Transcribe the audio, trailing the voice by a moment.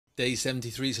Day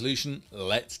 73 solution,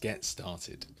 let's get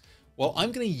started. Well,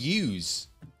 I'm going to use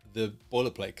the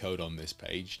boilerplate code on this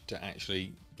page to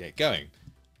actually get going.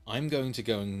 I'm going to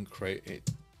go and create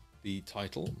the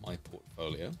title, my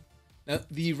portfolio. Now,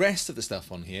 the rest of the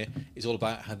stuff on here is all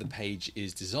about how the page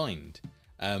is designed.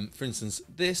 For instance,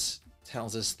 this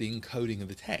tells us the encoding of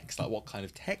the text, like what kind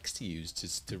of text to use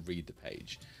to read the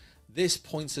page. This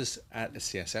points us at a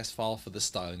CSS file for the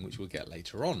styling, which we'll get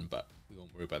later on, but we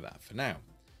won't worry about that for now.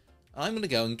 I'm going to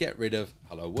go and get rid of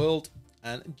Hello World,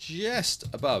 and just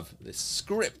above this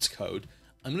script code,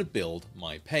 I'm going to build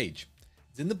my page.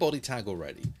 It's in the body tag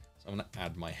already, so I'm going to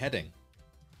add my heading.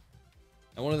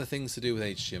 Now, one of the things to do with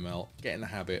HTML, get in the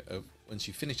habit of once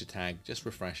you finish a tag, just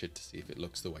refresh it to see if it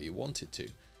looks the way you want it to.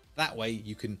 That way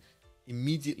you can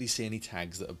immediately see any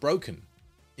tags that are broken.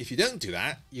 If you don't do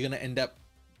that, you're going to end up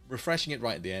refreshing it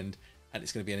right at the end, and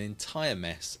it's going to be an entire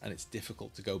mess, and it's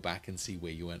difficult to go back and see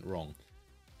where you went wrong.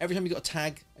 Every time you got a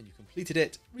tag and you completed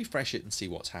it, refresh it and see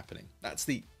what's happening. That's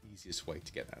the easiest way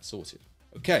to get that sorted.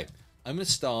 Okay, I'm going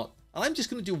to start, and I'm just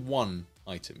going to do one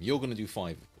item. You're going to do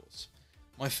 5, of course.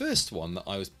 My first one that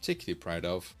I was particularly proud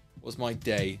of was my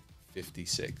Day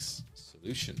 56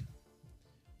 solution.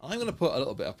 I'm going to put a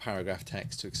little bit of paragraph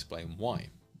text to explain why.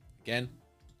 Again,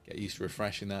 get used to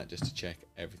refreshing that just to check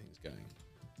everything's going.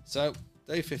 So,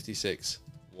 Day 56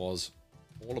 was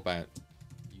all about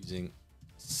using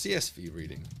CSV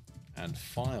reading and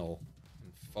file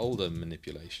and folder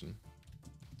manipulation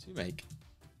to make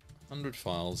 100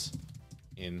 files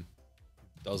in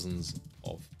dozens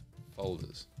of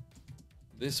folders.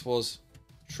 This was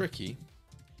tricky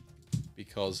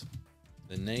because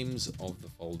the names of the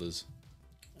folders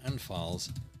and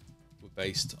files were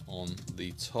based on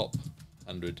the top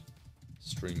 100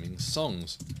 streaming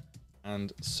songs,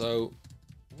 and so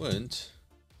weren't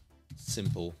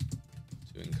simple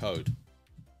to encode.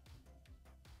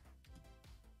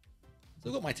 So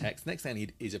I've got my text. The next thing I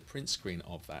need is a print screen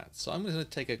of that. So I'm going to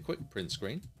take a quick print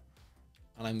screen,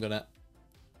 and I'm going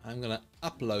to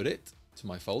upload it to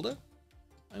my folder.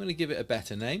 I'm going to give it a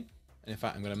better name, and in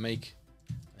fact I'm going to make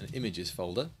an images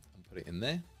folder and put it in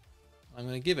there. I'm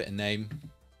going to give it a name,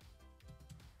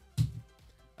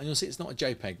 and you'll see it's not a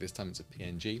JPEG this time, it's a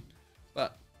PNG,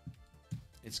 but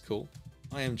it's cool.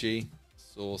 img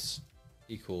source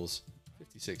equals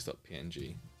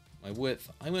 56.png. My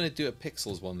width, I'm going to do a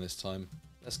pixels one this time.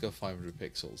 Let's go 500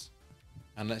 pixels.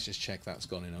 And let's just check that's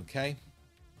gone in okay.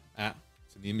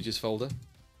 It's in the images folder.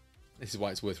 This is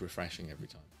why it's worth refreshing every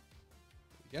time.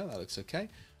 There we go, that looks okay.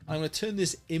 I'm going to turn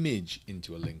this image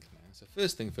into a link now. So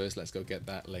first thing first, let's go get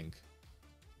that link.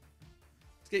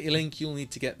 To get your link, you'll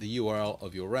need to get the URL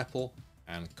of your REPL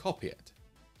and copy it.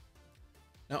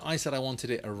 Now I said I wanted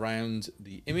it around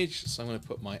the image, so I'm going to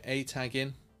put my A tag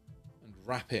in,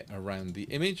 wrap it around the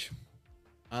image,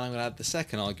 and I'm going to add the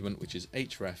second argument, which is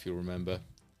href, you'll remember,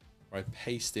 where I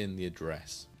paste in the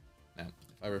address. Now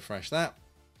if I refresh that,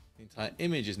 the entire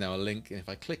image is now a link, and if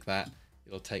I click that,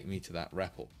 it'll take me to that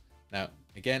REPL. Now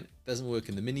again, it doesn't work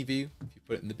in the mini view. If you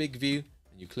put it in the big view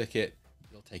and you click it,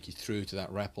 it'll take you through to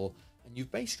that REPL, and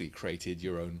you've basically created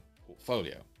your own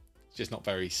portfolio. It's just not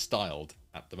very styled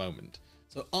at the moment.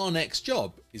 So our next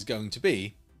job is going to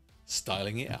be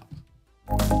styling it up.